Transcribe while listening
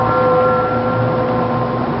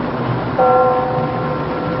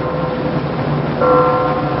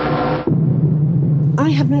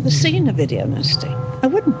a video nasty. I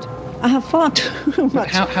wouldn't. I have far too much.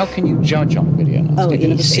 How can you judge on video nasty? I've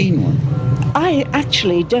never seen one. I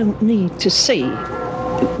actually don't need to see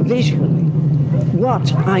visually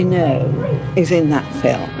what I know is in that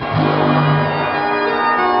film.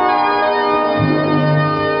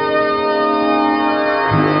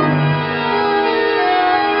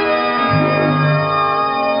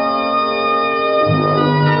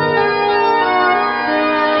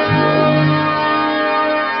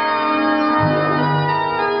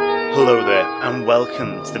 Hello there, and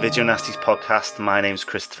welcome to the Video Nasties podcast. My name's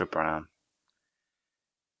Christopher Brown.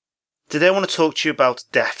 Today I want to talk to you about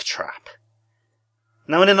Death Trap.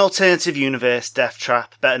 Now, in an alternative universe, Death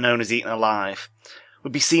Trap, better known as Eaten Alive,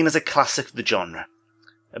 would be seen as a classic of the genre.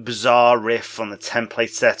 A bizarre riff on the template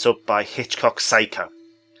set up by Hitchcock's Psycho.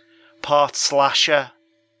 Part slasher,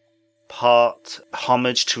 part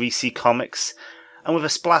homage to EC Comics, and with a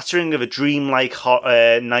splattering of a dreamlike,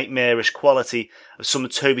 nightmarish quality of some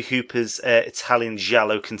of Tobe Hopper's Italian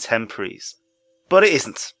giallo contemporaries. But it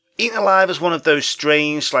isn't. Eaten Alive is one of those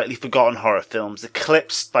strange, slightly forgotten horror films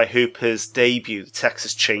eclipsed by Hopper's debut, the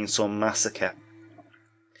Texas Chain Saw Massacre.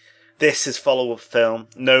 This is follow-up film,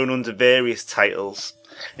 known under various titles,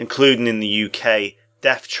 including in the UK,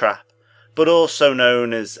 Death Trap, but also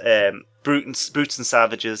known as Brutes and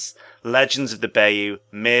Savages, Legends of the Bayou,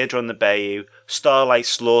 Murder on the Bayou, Starlight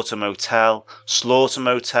Slaughter Motel,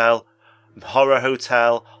 Horror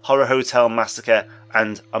Hotel Massacre,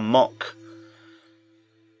 and Amok.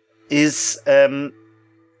 Is an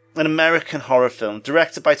American horror film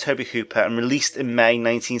directed by Tobe Hopper and released in May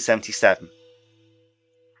 1977.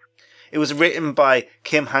 It was written by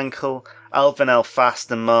Kim Hankel, Alvin L. Fast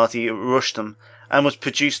and Marty Rustam, and was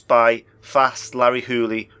produced by Fast, Larry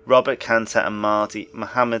Hooley, Robert Cantor and Marty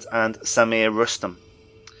Muhammad and Samir Rustam.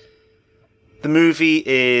 The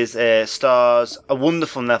movie stars a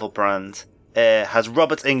wonderful Neville Brand, has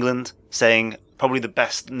Robert Englund saying probably the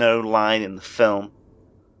best known line in the film,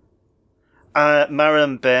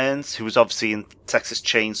 Marilyn Burns, who was obviously in Texas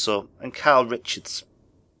Chain Saw, and Kyle Richards.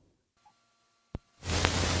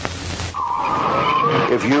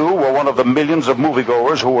 If you were one of the millions of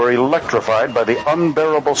moviegoers who were electrified by the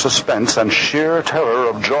unbearable suspense and sheer terror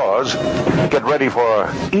of Jaws, get ready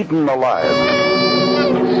for Eaten Alive.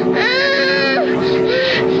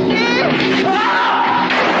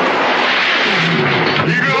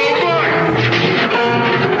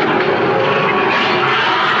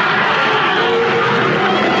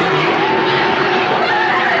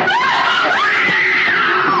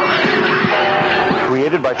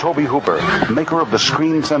 Created by Tobe Hopper, maker of the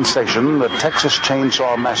screen sensation, the Texas Chain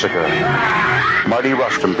Saw Massacre, Marty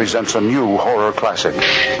Rustam presents a new horror classic,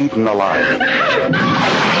 Eaten Alive.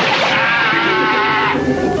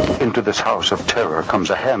 Into this house of terror comes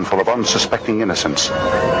a handful of unsuspecting innocents.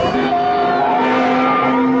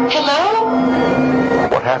 Hello?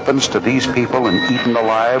 What happens to these people in Eaten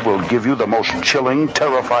Alive will give you the most chilling,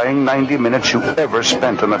 terrifying 90 minutes you ever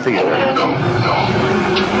spent in a theater.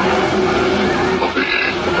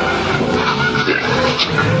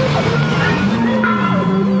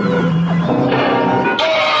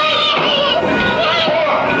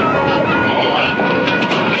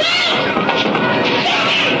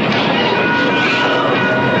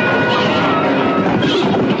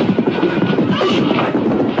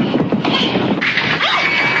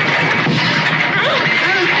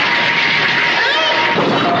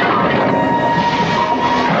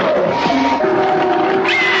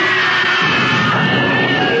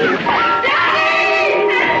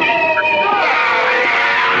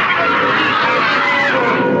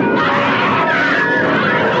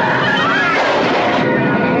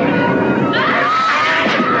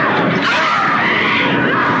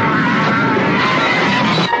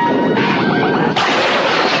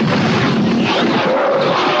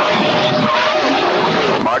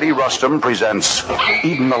 Rustam presents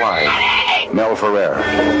Eaten Alive. Mel Ferrer,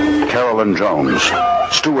 Carolyn Jones,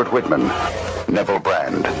 Stuart Whitman, Neville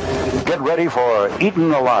Brand. Get ready for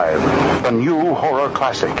Eaten Alive, a new horror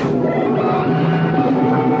classic.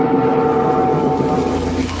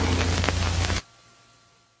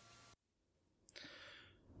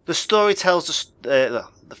 The film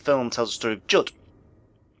tells the story of Judd.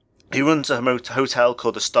 He runs a hotel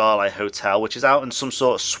called the Starlight Hotel, which is out in some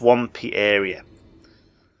sort of swampy area.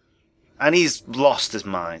 And he's lost his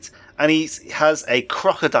mind. And he has a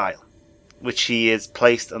crocodile, which he is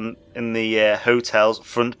placed in the hotel's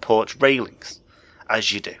front porch railings,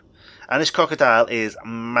 as you do. And this crocodile is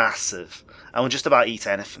massive and will just about eat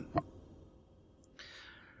anything.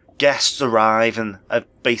 Guests arrive and are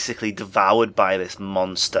basically devoured by this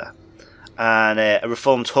monster. And a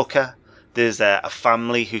reformed hooker There's a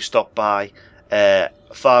family who stop by,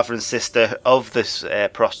 father and sister of this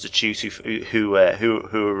prostitute who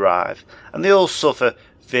arrive, and they all suffer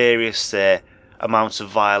various amounts of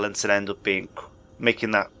violence and end up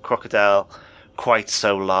making that crocodile quite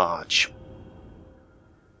so large.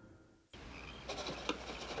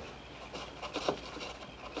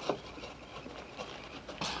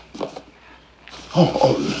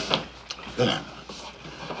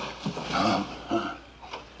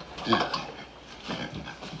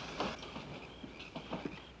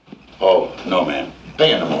 Oh, no, man.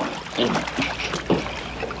 Pay in the morning.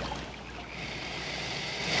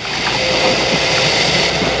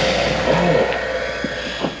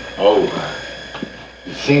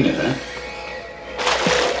 You've seen it, huh?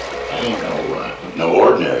 That ain't no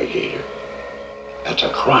ordinary gator. That's a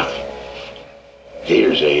croc.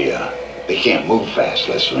 Gators, they can't move fast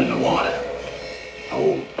unless they're in the water.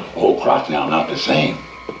 Old croc now, not the same.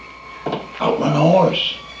 Outrun a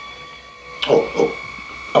horse. Oh,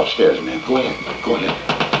 upstairs, man. Go ahead.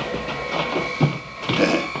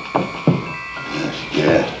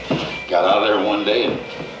 Yeah. Got out of there one day and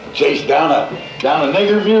chased down a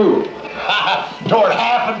nigger mule. Tore it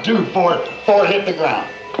half in two before it hit the ground.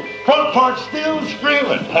 Front part still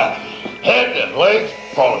screaming. Head and legs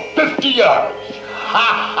falling 50 yards.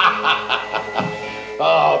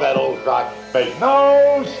 Oh, that old croc made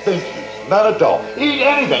no distinctions. None at all. Eat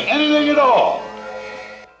anything at all.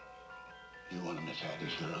 You want to miss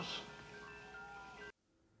Hattie's girls?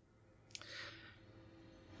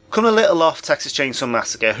 Coming a little off Texas Chain Saw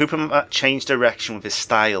Massacre, Hopper changed direction with his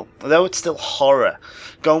style. Although it's still horror,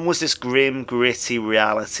 gone was this grim, gritty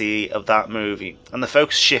reality of that movie, and the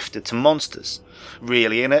focus shifted to monsters,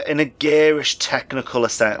 really, in a garish technicolor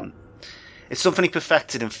setting. It's something he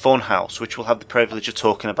perfected in Funhouse, which we'll have the privilege of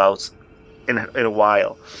talking about in a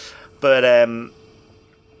while, but as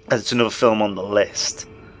it's another film on the list.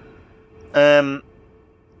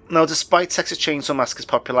 Now, despite Texas Chain Saw Massacre's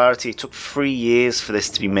popularity, it took 3 years for this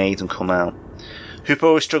to be made and come out. Hopper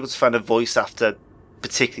always struggled to find a voice after,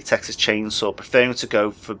 particularly Texas Chainsaw, preferring to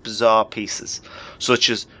go for bizarre pieces, such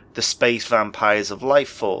as the space vampires of Life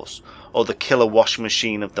Force, or the killer washing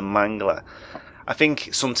machine of the Mangler. I think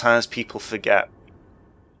sometimes people forget,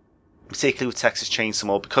 particularly with Texas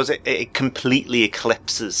Chainsaw, because it completely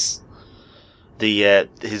eclipses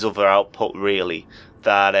his other output, really,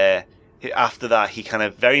 that after that he kind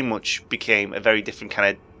of very much became a very different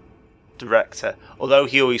kind of director, although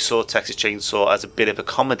he always saw Texas Chainsaw as a bit of a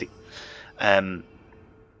comedy. That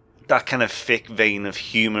kind of thick vein of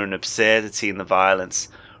humour and absurdity in the violence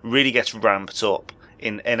really gets ramped up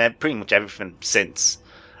in pretty much everything since.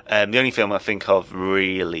 The only film I think of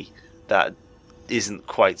really that isn't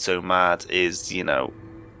quite so mad is, even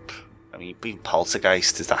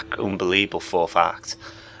Poltergeist is that unbelievable fourth act.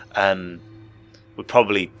 Would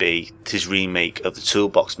probably be his remake of the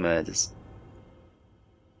Toolbox Murders.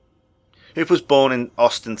 Hooper was born in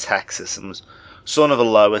Austin, Texas, and was son of a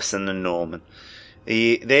Lois and a Norman.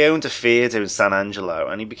 They owned a theatre in San Angelo,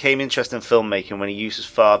 and he became interested in filmmaking when he used his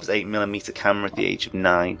father's 8mm camera at the age of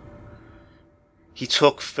 9. He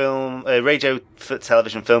took radio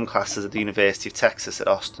television film classes at the University of Texas at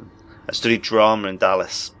Austin, and studied drama in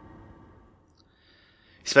Dallas.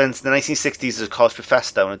 He spent the 1960s as a college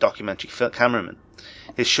professor and a documentary cameraman.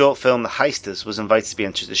 His short film, The Heisters, was invited to be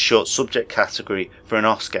entered as a short subject category for an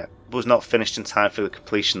Oscar, but was not finished in time for the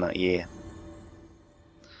completion that year.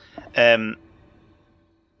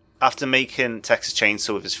 After making Texas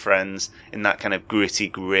Chainsaw with his friends in that kind of gritty,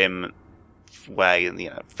 grim way, and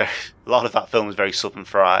a lot of that film was very southern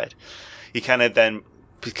fried, he kind of then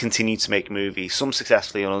continued to make movies, some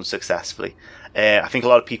successfully and unsuccessfully. I think a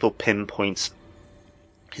lot of people pinpoint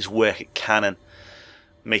his work at Cannon,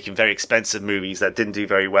 making very expensive movies that didn't do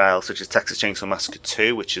very well, such as Texas Chainsaw Massacre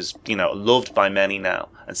 2, which is, loved by many now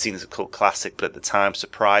and seen as a cult classic, but at the time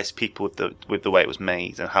surprised people with the way it was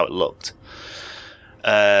made and how it looked.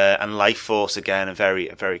 And Life Force, again, a very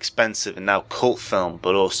expensive and now cult film,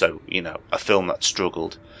 but also, a film that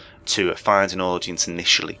struggled to find an audience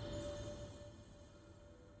initially.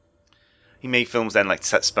 He made films then like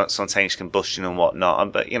Spontaneous Combustion and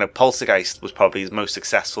whatnot, but Poltergeist was probably his most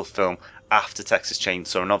successful film after Texas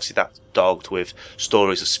Chainsaw, and obviously that's dogged with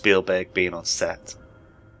stories of Spielberg being on set.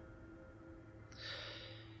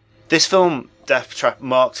 This film, Death Trap,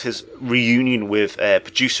 marked his reunion with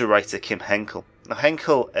producer-writer Kim Henkel. Now,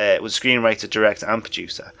 Henkel was a screenwriter, director and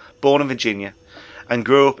producer, born in Virginia, and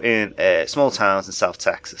grew up in small towns in South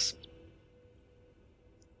Texas.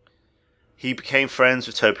 He became friends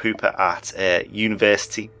with Tobe Hopper at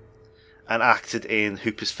university and acted in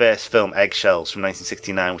Hooper's first film, Eggshells, from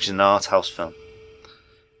 1969, which is an art house film.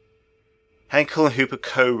 Henkel and Hooper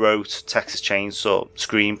co-wrote Texas Chain Saw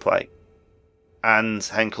screenplay, and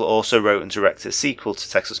Henkel also wrote and directed a sequel to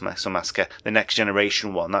Texas Chain Saw Massacre, the Next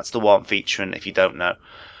Generation one. That's the one featuring, if you don't know,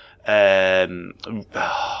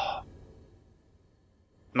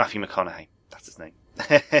 Matthew McConaughey. That's his name.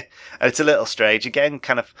 And it's a little strange. Again,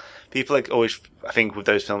 kind of, people like always, I think with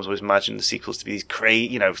those films, always imagine the sequels to be these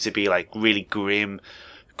crazy, to be like really grim,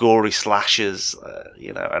 gory slashers,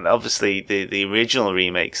 and obviously the original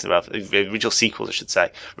remakes, the original sequels, I should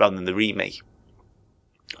say, rather than the remake,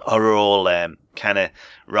 are all kind of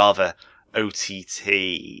rather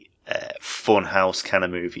OTT, funhouse kind of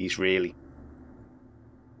movies, really.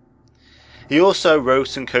 He also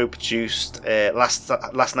wrote and co-produced Last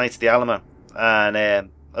Night at the Alamo, and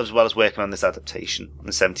as well as working on this adaptation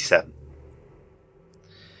in '77.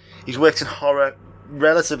 He's worked in horror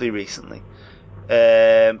relatively recently,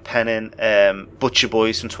 penning Butcher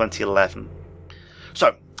Boys from 2011.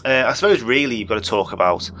 So, I suppose really you've got to talk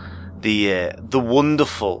about the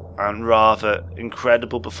wonderful and rather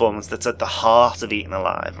incredible performance that's at the heart of Eaten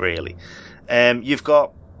Alive. Really, you've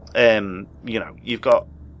got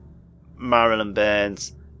Marilyn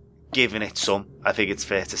Burns giving it some. I think it's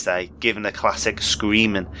fair to say, giving the classic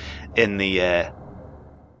screaming in the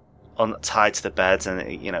tied to the bed,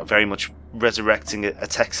 and very much resurrecting a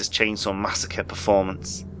Texas Chain Saw Massacre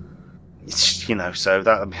performance. So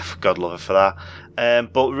that, God love her for that.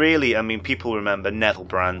 But really, people remember Neville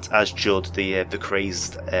Brand as Judd, the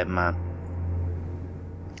crazed man,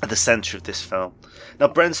 at the centre of this film. Now,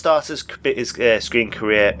 Brand started his screen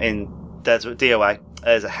career in DOA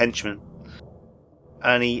as a henchman,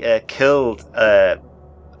 and he killed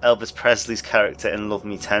Elvis Presley's character in Love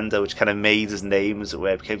Me Tender, which kind of made his name, as it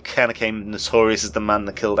were, became notorious as the man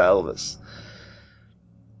that killed Elvis.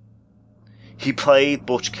 He played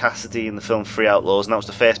Butch Cassidy in the film Three Outlaws, and that was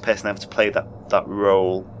the first person ever to play that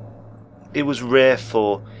role. It was rare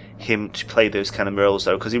for him to play those kind of roles,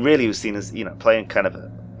 though, because he really was seen as, playing kind of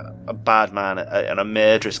a bad man and a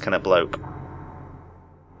murderous kind of bloke.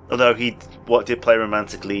 Although he did play a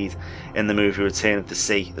romantic lead in the movie Return of the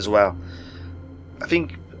Sea as well. I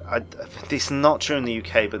think it's not true in the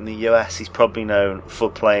UK, but in the US he's probably known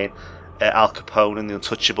for playing Al Capone in The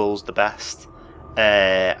Untouchables the best.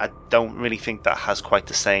 I don't really think that has quite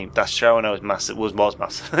the same. That show, I know, was massive. Was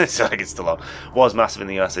massive. So I think it's still on. Was massive in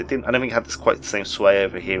the US. I don't think it had quite the same sway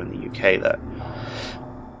over here in the UK though.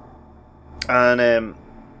 And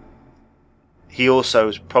he also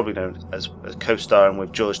is probably known as co-starring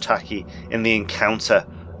with George Takei in The Encounter,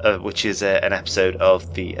 which is an episode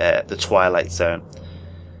of the Twilight Zone.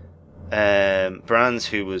 Brands,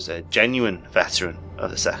 who was a genuine veteran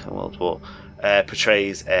of the Second World War,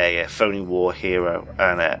 portrays a phony war hero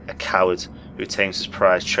and a coward who obtains his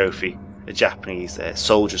prized trophy, a Japanese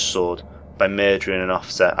soldier's sword, by murdering an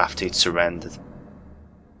officer after he'd surrendered.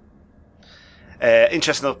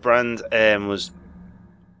 Interesting enough, Brand was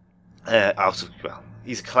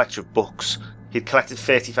he's a collector of books. He'd collected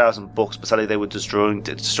 30,000 books, but sadly they were destroyed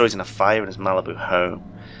in a fire in his Malibu home.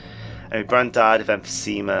 And Brand died of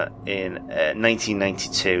emphysema in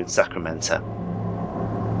 1992 in Sacramento.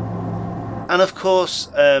 And of course,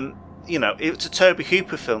 it's a Tobe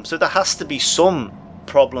Hooper film, so there has to be some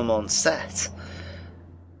problem on set.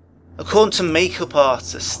 According to makeup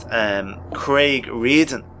artist Craig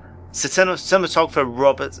Reardon, cinematographer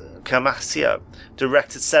Robert Camasio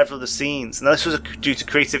directed several of the scenes. Now, this was due to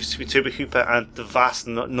creativity with Tobe Hooper and the vast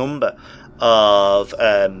number of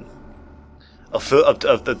the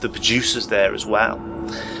producers there as well.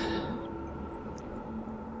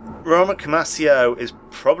 Robert Camasio is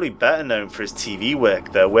probably better known for his TV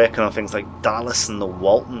work, though, working on things like Dallas and the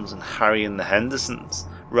Waltons and Harry and the Hendersons,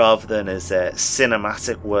 rather than his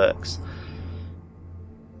cinematic works.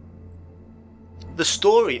 The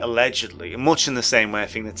story, allegedly, much in the same way I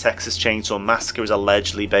think the Texas Chain Saw Massacre is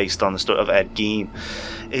allegedly based on the story of Ed Gein,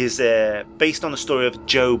 is based on the story of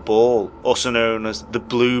Joe Ball, also known as the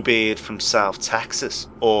Bluebeard from South Texas,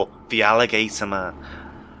 or the Alligator Man.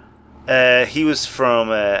 He was from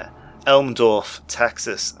Elmdorf,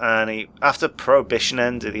 Texas, and after Prohibition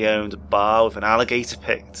ended, he owned a bar with an alligator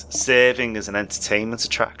pit, serving as an entertainment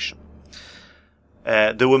attraction.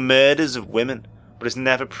 There were murders of women, but it's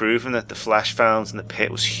never proven that the flesh found in the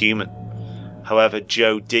pit was human. However,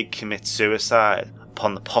 Joe did commit suicide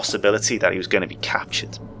upon the possibility that he was going to be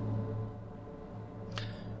captured.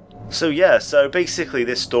 So basically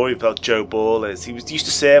this story about Joe Ball is he used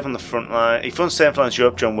to serve on the front line. He served on the lines of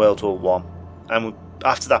Europe during World War One, and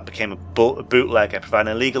after that became a bootlegger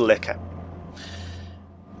providing illegal liquor.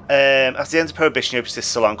 At the end of Prohibition, he opened this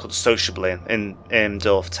salon called Sociable in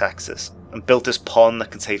Elmdorf, Texas, and built this pond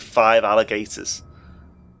that contained 5 alligators.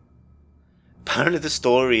 Apparently the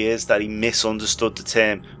story is that he misunderstood the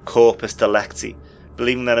term corpus delicti,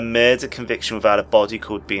 believing that a murder conviction without a body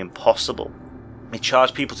could be impossible. He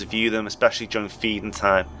charged people to view them, especially during feeding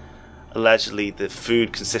time. Allegedly, the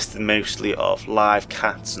food consisted mostly of live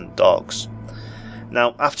cats and dogs.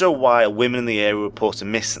 Now, after a while, women in the area were reported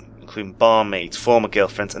missing, including barmaids, former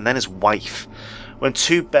girlfriends, and then his wife. When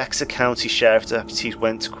two Bexar County Sheriff deputies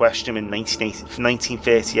went to question him in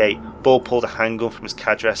 1938, Ball pulled a handgun from his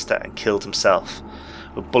cadrester and killed himself,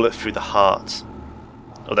 with a bullet through the heart,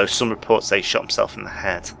 although some reports say he shot himself in the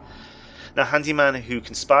head. Now, handyman who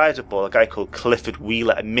conspired with Ball, a guy called Clifford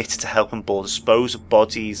Wheeler, admitted to helping Ball dispose of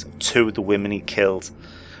bodies of two of the women he killed.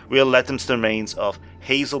 Wheeler led them to the remains of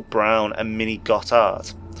Hazel Brown and Minnie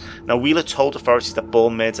Goddard. Now, Wheeler told authorities that Ball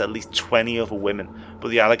murdered at least 20 other women, but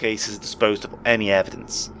the alligators disposed of any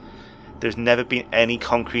evidence. There's never been any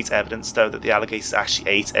concrete evidence, though, that the alligators actually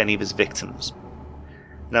ate any of his victims.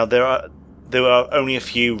 Now, there are only a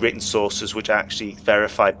few written sources which actually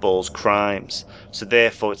verify Ball's crimes, so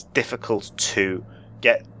therefore it's difficult to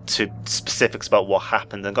get to specifics about what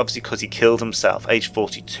happened, and obviously because he killed himself, age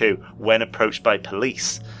 42, when approached by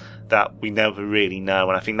police, that we never really know,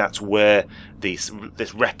 and I think that's where this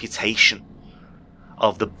reputation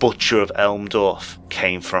of the Butcher of Elmdorf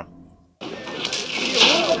came from.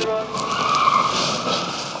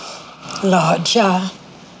 Lord, child,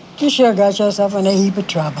 you sure got yourself in a heap of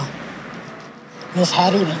trouble. Miss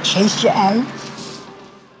Hattie done chased you out.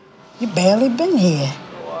 You barely been here.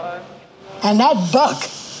 And that Buck,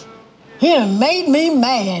 he done made me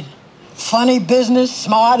mad. Funny business,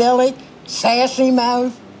 smart aleck, sassy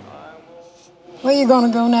mouth. Where you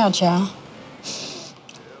gonna go now, child?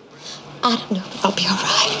 I don't know, but I'll be all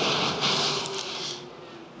right.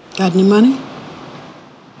 Got any money?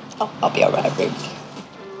 Oh, I'll be all right, baby.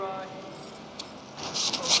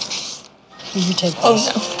 Here, you take this.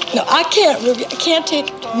 Oh, no, I can't, Ruby. I can't take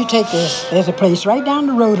it. You take this. There's a place right down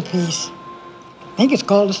the road a piece. I think it's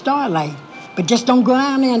called the Starlight. But just don't go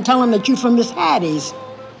down there and tell them that you're from Miss Hattie's.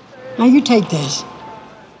 Now, you take this.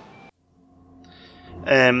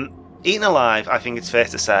 Eaten Alive, I think it's fair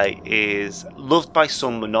to say, is loved by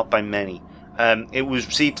some but not by many.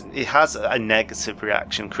 It has a negative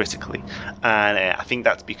reaction critically, and I think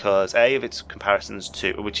that's because of its comparisons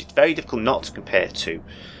to, which it's very difficult not to compare to,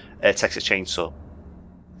 Texas Chain Saw.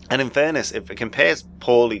 And in fairness, if it compares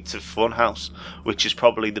poorly to Funhouse, which is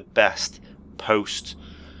probably the best post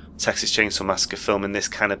Texas Chain Saw Massacre film in this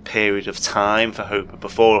kind of period of time for Hopper,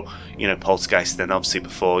 before, Poltergeist, then obviously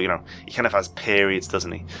before, he kind of has periods,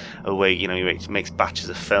 doesn't he? Where, he makes batches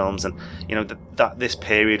of films, and, that this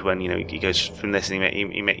period when, he goes from this and he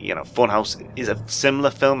Funhouse is a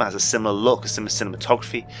similar film, has a similar look, a similar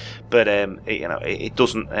cinematography, but, it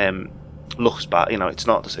doesn't, look as bad, it's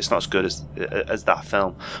not as good as that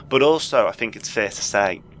film. But also, I think it's fair to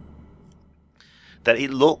say that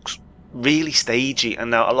it looks really stagey,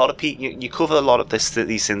 and now a lot of people, you cover a lot of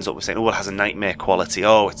these things up with saying, it has a nightmare quality,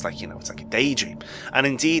 it's like a daydream, and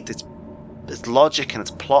indeed its logic and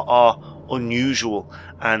its plot are unusual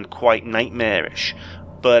and quite nightmarish,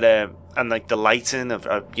 but and like the lighting of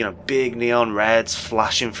big neon reds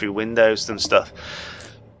flashing through windows and stuff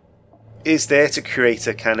is there to create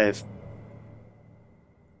a kind of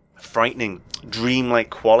frightening dreamlike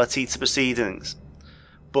quality to proceedings.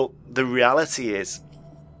 But the reality is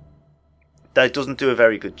that it doesn't do a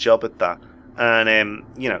very good job at that. And,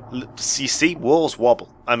 you see walls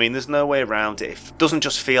wobble. I mean, there's no way around it. It doesn't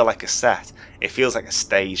just feel like a set. It feels like a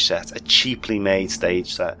stage set, a cheaply made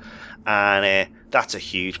stage set. And that's a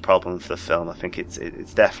huge problem for the film. I think it's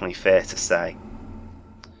definitely fair to say.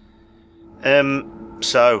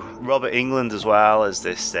 So, Robert Englund as well as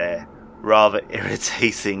this rather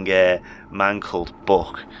irritating man called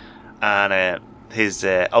Buck. And his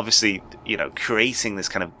obviously creating this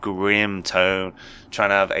kind of grim tone, trying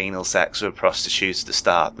to have anal sex with a prostitute at the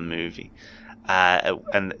start of the movie,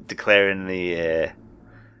 and declaring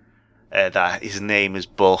that his name is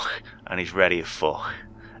Buck and he's ready to fuck,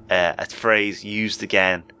 a phrase used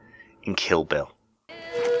again in Kill Bill.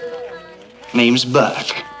 Name's Buck.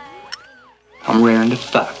 I'm raring to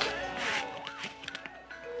fuck.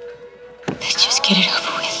 Let's just get it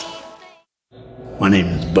over with. My name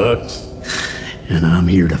is Buck, and I'm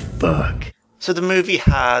here to fuck. So the movie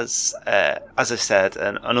has, as I said,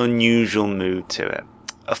 an unusual mood to it.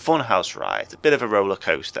 A funhouse ride, a bit of a roller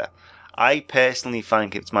coaster. I personally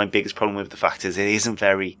think it's my biggest problem with the fact is it isn't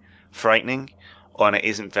very frightening, and it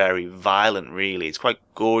isn't very violent really. It's quite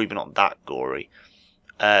gory, but not that gory.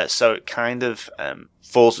 So it kind of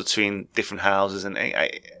falls between different houses, and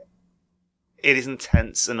it is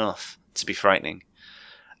intense enough to be frightening.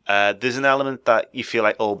 There's an element that you feel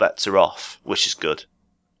like all bets are off, which is good.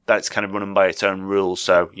 That it's kind of running by its own rules,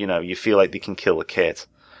 so, you feel like they can kill the kid,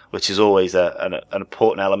 which is always an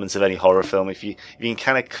important element of any horror film. If you can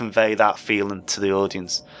kind of convey that feeling to the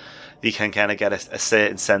audience, you can kind of get a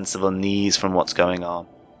certain sense of unease from what's going on.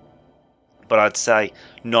 But I'd say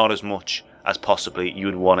not as much as possibly you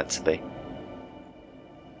would want it to be.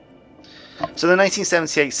 So the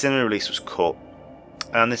 1978 cinema release was cut,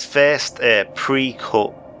 and this first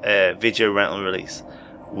pre-cut video rental release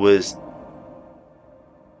was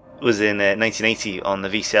in 1980 on the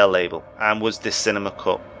VCL label, and was this cinema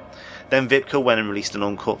cut. Then Vipco went and released an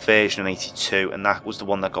uncut version in 82, and that was the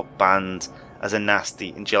one that got banned as a nasty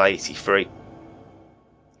in July 83.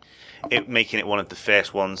 It making it one of the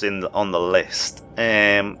first ones on the list.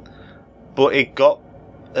 But it got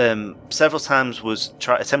several times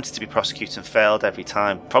attempted to be prosecuted and failed every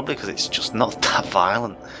time, probably because it's just not that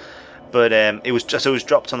violent. But it was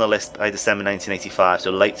dropped on the list by December 1985,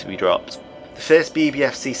 so late to be dropped. The first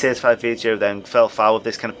BBFC certified video then fell foul of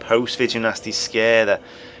this kind of post-video nasty scare that,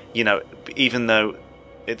 even though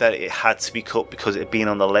that it had to be cut because it had been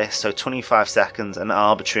on the list, so 25 seconds, an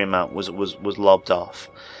arbitrary amount was lobbed off.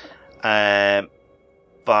 By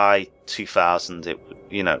 2000,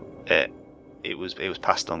 it was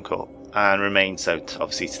past uncut and remains so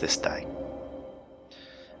obviously to this day.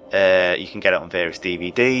 You can get it on various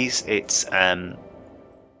DVDs. It's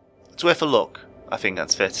worth a look. I think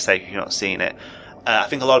that's fair to say if you've not seen it. I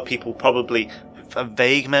think a lot of people probably have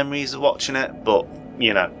vague memories of watching it, but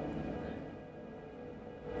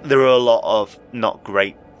there are a lot of not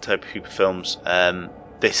great Tobe Hopper films.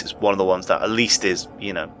 This is one of the ones that at least is,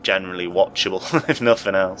 generally watchable, if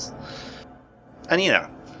nothing else. And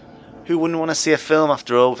who wouldn't want to see a film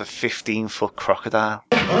after all with a 15-foot crocodile?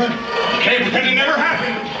 Okay, pretend it never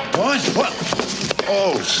happened. What?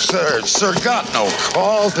 Oh, sir, got no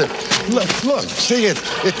calls. Look, see it.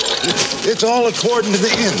 It's all according to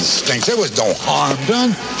the instincts. There was no harm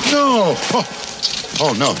done. No.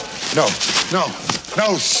 Oh, no,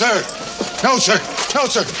 sir. No, sir.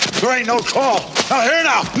 There ain't no call. Now, here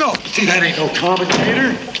now. No. See, that ain't no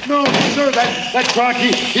commentator. No, sir. That croc,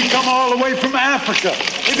 he come all the way from Africa.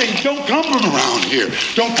 He don't come from around here.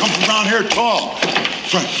 Don't come from around here at all.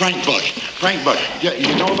 Frank Buck. Yeah,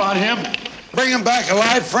 you know about him? Bring him back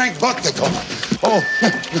alive, Frank Buck, they call him.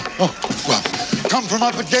 Well, come from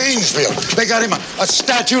up at Gainesville. They got him a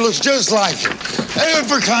statue looks just like him.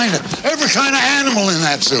 Every kind of animal in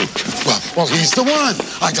that zoo. Well, he's the one.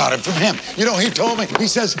 I got it from him. He told me. He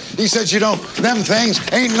says, them things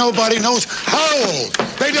ain't nobody knows how old.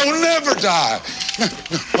 They don't never die.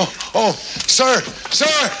 Sir,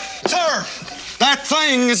 that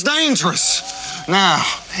thing is dangerous. Now,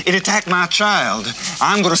 it attacked my child.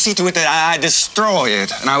 I'm going to see to it that I destroy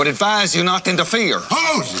it, and I would advise you not to interfere.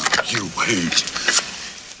 Oh, you wait.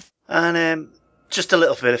 And just a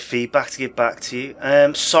little bit of feedback to give back to you.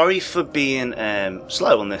 Sorry for being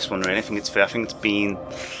slow on this one, really. I think it's fair. I think it's been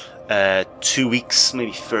 2 weeks,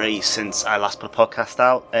 maybe 3, since I last put a podcast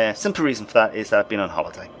out. Simple reason for that is that I've been on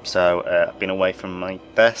holiday. So I've been away from my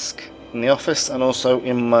desk in the office and also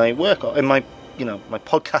in my work, in my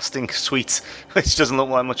podcasting suite, which doesn't look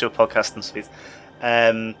like much of a podcasting suite.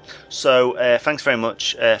 So thanks very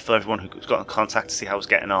much for everyone who got in contact to see how I was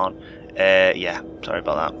getting on. Sorry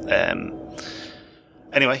about that.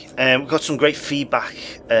 Anyway, we've got some great feedback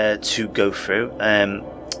to go through.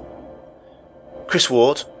 Chris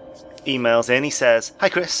Ward emails in. He says, "Hi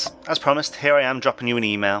Chris, as promised, here I am dropping you an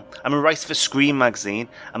email. I'm a writer for Scream magazine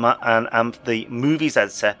and I'm the movies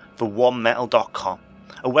editor for OneMetal.com,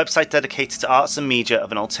 a website dedicated to arts and media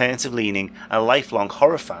of an alternative leaning and a lifelong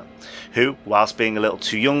horror fan, who, whilst being a little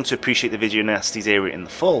too young to appreciate the video nasties era in the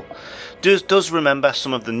full, does remember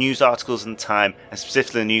some of the news articles in the time, and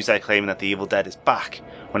specifically the news claiming that The Evil Dead is back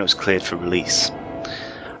when it was cleared for release.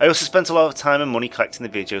 I also spent a lot of time and money collecting the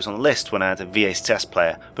videos on the list when I had a VHS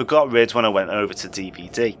player, but got rid when I went over to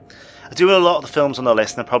DVD. I do a lot of the films on the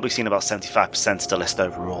list, and I've probably seen about 75% of the list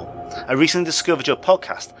overall. I recently discovered your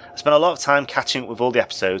podcast. I spent a lot of time catching up with all the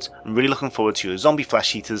episodes. I'm really looking forward to your Zombie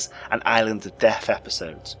Flesh Eaters and Island of Death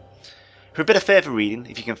episodes. For a bit of further reading,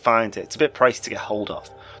 if you can find it, it's a bit pricey to get hold of.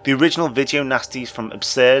 The original video nasties from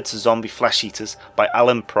Absurd to Zombie Flesh Eaters by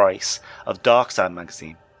Alan Price of Darkside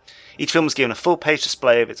magazine. Each film was given a full-page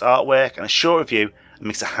display of its artwork and a short review, and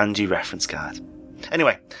makes a handy reference guide.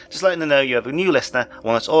 Anyway, just letting them know you have a new listener,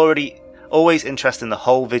 one that's always interested in the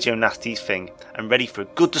whole video nasties thing, and ready for a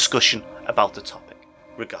good discussion about the topic.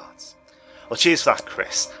 Regards." Well, cheers for that,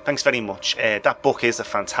 Chris. Thanks very much. That book is a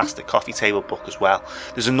fantastic coffee table book as well.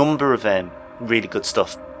 There's a number of really good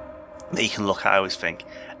stuff that you can look at, I always think.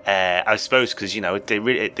 I suppose because, you know, the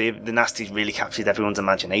Nasties really captured everyone's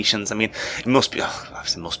imaginations. I mean, it must be,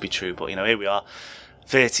 obviously it must be true, but, you know, here we are,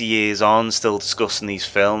 30 years on, still discussing these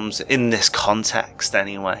films in this context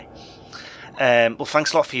anyway. Well,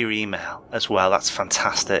 thanks a lot for your email as well. That's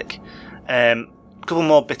fantastic. A couple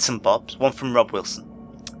more bits and bobs. One from Rob Wilson.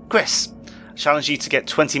 Chris, I challenged you to get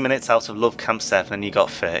 20 minutes out of Love Camp 7 and you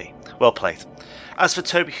got 30. Well played. As for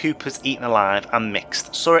Tobe Hooper's Eaten Alive, I'm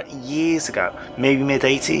mixed. Saw it years ago, maybe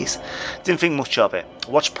mid-80s. Didn't think much of it.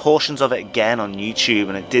 Watched portions of it again on YouTube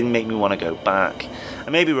and it didn't make me want to go back.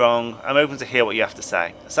 I may be wrong, I'm open to hear what you have to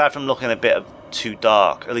say. Aside from looking a bit too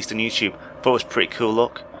dark, at least on YouTube, thought it was a pretty cool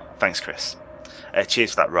look. Thanks, Chris.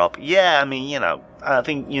 Cheers for that, Rob. Yeah, I mean, you know, I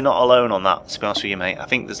think you're not alone on that, to be honest with you, mate. I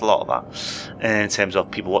think there's a lot of that in terms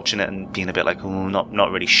of people watching it and being a bit like, oh,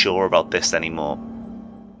 not really sure about this anymore.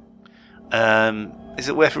 Is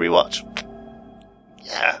it worth a rewatch?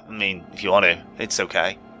 Yeah, I mean, if you want to, it's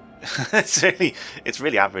okay. it's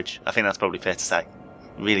really average. I think that's probably fair to say.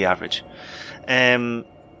 Really average.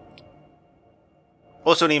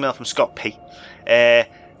 Also an email from Scott P.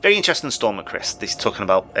 Very interesting installment, Chris. This is talking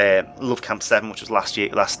about Love Camp 7, which was last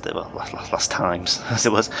times, as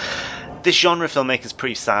it was. This genre filmmaking is a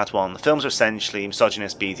pretty sad one. The films are essentially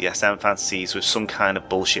misogynist BDSM fantasies with some kind of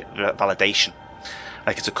bullshit validation.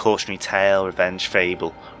 Like it's a cautionary tale, revenge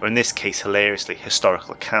fable, or in this case, hilariously,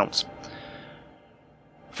 historical account.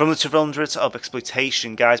 From the triumvirate of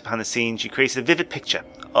exploitation, guys behind the scenes, you created a vivid picture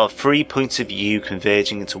of 3 points of view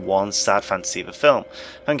converging into one sad fantasy of a film.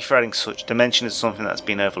 Thank you for adding such dimension to something that's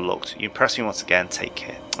been overlooked. You impressed me once again. Take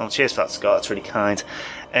care. Oh, cheers for that, Scott. That's really kind.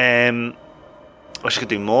 I wish I could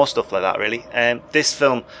do more stuff like that, really. This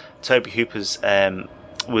film, Tobe Hooper's,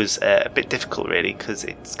 was a bit difficult, really, because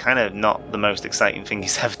it's kind of not the most exciting thing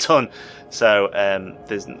he's ever done. So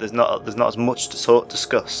there's not as much to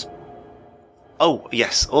discuss. Oh,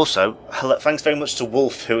 yes, also, thanks very much to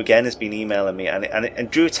Wolf, who again has been emailing me and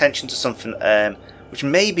drew attention to something which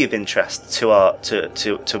may be of interest to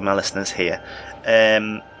my listeners here.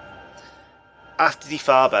 After Die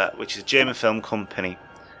Farbe, which is a German film company,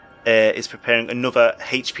 is preparing another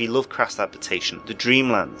H.P. Lovecraft adaptation, The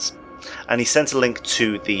Dreamlands, and he sent a link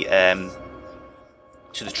to the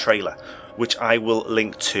trailer, which I will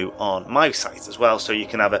link to on my site as well, so you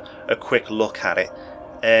can have a quick look at it.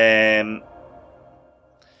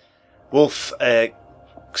 Wolf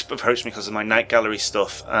approached me because of my Night Gallery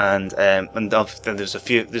stuff, and then there's a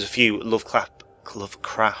few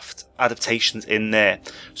Lovecraft adaptations in there,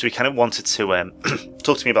 so he kind of wanted to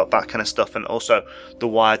talk to me about that kind of stuff, and also the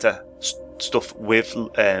wider stuff with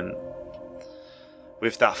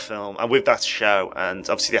that film and with that show, and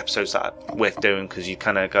obviously the episodes that are worth doing, because you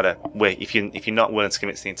kind of got to work, if you're not willing to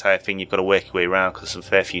commit to the entire thing, you've got to work your way around, because there's a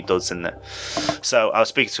fair few duds in there. So I was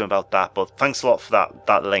speaking to him about that, but thanks a lot for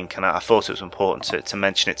that link, and I thought it was important to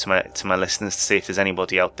mention it to my listeners, to see if there's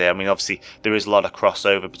anybody out there. I mean, obviously there is a lot of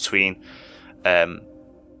crossover between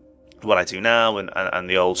what I do now and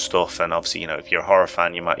the old stuff, and obviously, you know, if you're a horror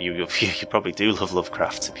fan, you probably do love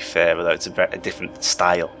Lovecraft, to be fair, although it's a different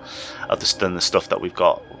style of the stuff that we're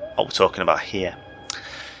talking about here.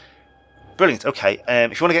 Brilliant. Okay,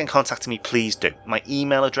 if you want to get in contact with me, please do. My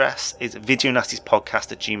email address is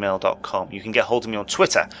videonastispodcast@gmail.com. You can get hold of me on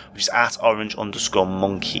Twitter, which is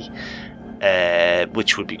 @orange_monkey.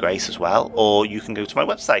 Which would be great as well, or you can go to my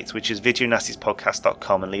website, which is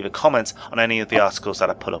videonastispodcast.com, and leave a comment on any of the articles that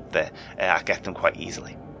I put up there. I get them quite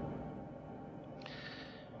easily.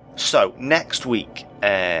 So next week,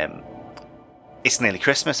 it's nearly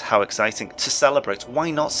Christmas. How exciting to celebrate! Why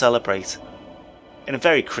not celebrate in a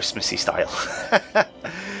very Christmassy style?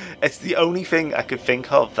 It's the only thing I could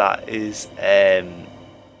think of that is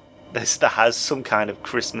that has some kind of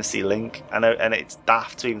Christmassy link. I know, and it's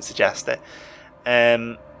daft to even suggest it.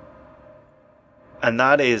 And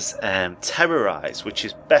that is Terrorize, which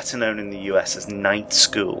is better known in the US as Night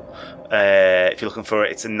School. If you're looking for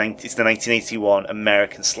it, it's the 1981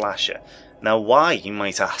 American slasher. Now, why, you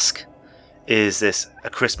might ask, is this a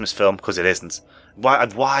Christmas film? Because it isn't.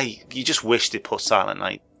 Why? You just wish they put Silent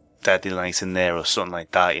Night, Deadly Night in there, or something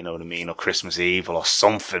like that, you know what I mean? Or Christmas Evil, or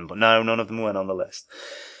something. But no, none of them went on the list.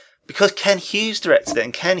 Because Ken Hughes directed it,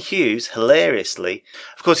 and Ken Hughes, hilariously,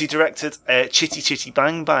 of course, he directed Chitty Chitty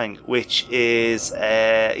Bang Bang, which is,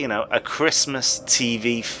 a Christmas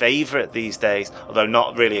TV favourite these days, although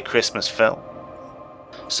not really a Christmas film.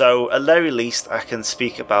 So, at the very least, I can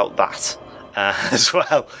speak about that as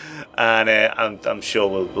well, and I'm sure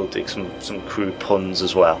we'll do some crude puns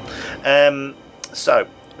as well. So,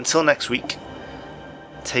 until next week,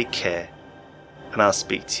 take care, and I'll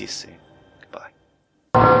speak to you soon. Goodbye.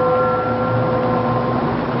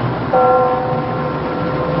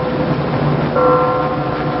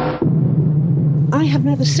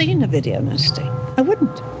 video nasty. I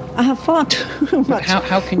wouldn't. I have far too much.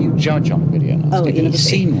 How can you judge on video nasty? You've never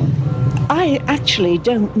seen one. I actually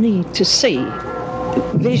don't need to see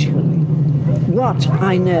visually what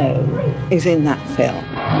I know is in that film.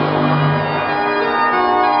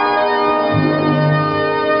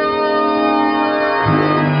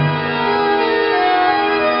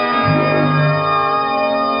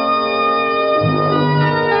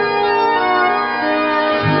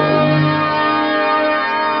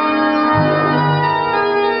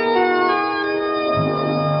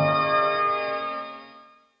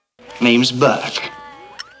 Name's Buck.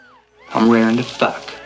 I'm raring to fuck.